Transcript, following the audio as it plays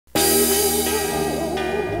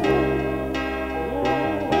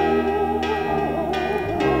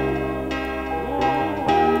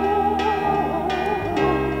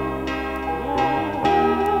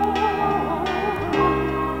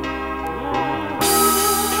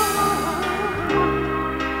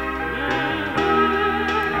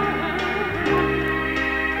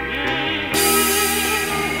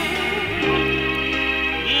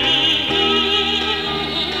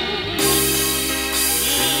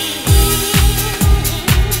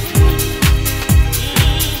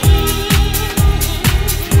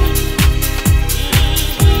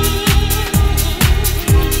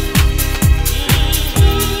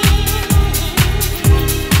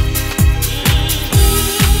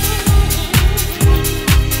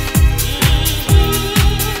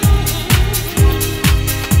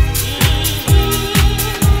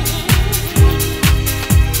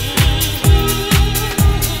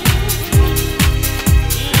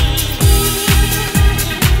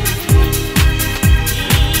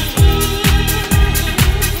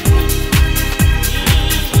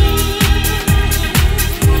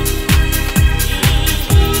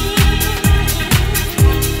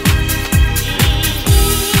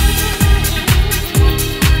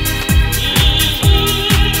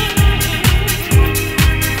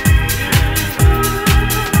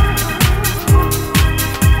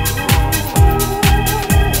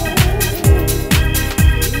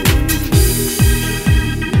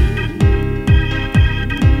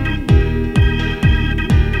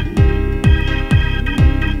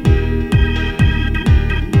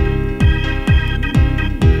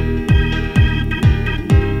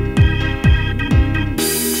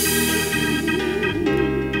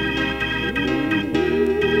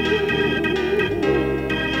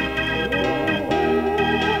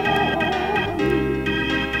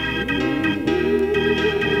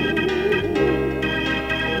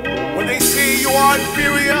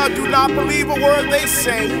Do not believe a word they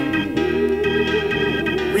say.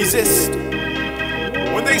 Resist.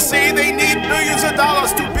 When they say they need billions of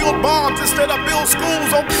dollars to build bombs instead of build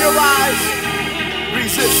schools, open your eyes.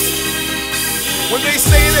 Resist. When they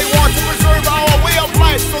say they want to preserve our way of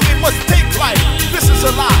life, so they must take life, this is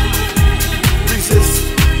a lie. Resist.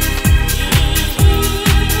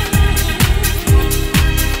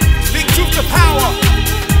 Speak truth to power.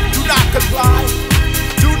 Do not comply.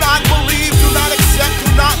 Do not believe. Do not accept.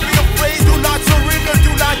 Do not be afraid. Do not surrender.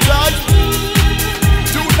 Do not judge.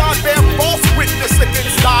 Do not bear false witness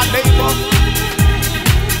against thy neighbor.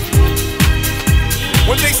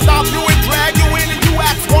 When they stop you and drag you in and you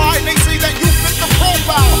ask why, and they say that you fit the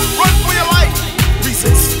profile, run for your life.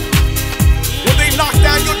 Resist. When they knock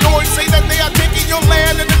down your door and say that they are taking your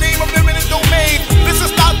land in the name of eminent domain, this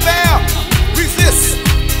is not fair. Resist.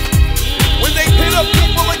 When they pit a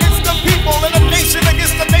people against the people and a nation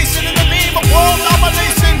against the nation in the name of world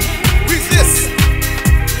domination, resist.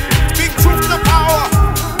 Speak truth to power.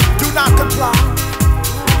 Do not comply.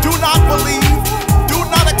 Do not believe. Do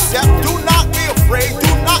not accept. Do not be afraid.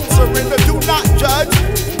 Do not surrender. Do not judge.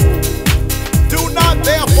 Do not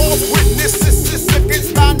bear false witnesses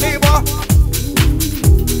against thy neighbor.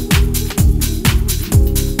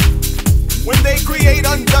 When they create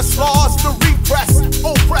unjust laws to repress,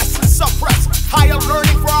 oppress, and suppress higher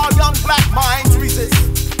learning for our young black minds, resist.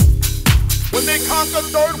 When they conquer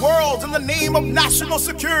third worlds in the name of national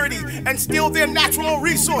security and steal their natural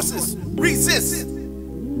resources, resist.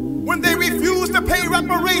 When they refuse to pay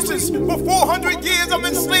reparations for 400 years of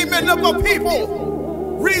enslavement of the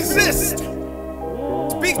people, resist.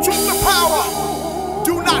 Speak truth to power.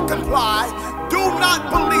 Do not comply. Do not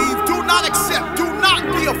believe. Do not accept. Do not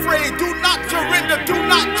be afraid. Do not surrender. Do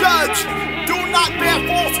not judge. Do not bear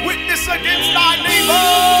false witness against thy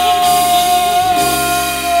neighbor.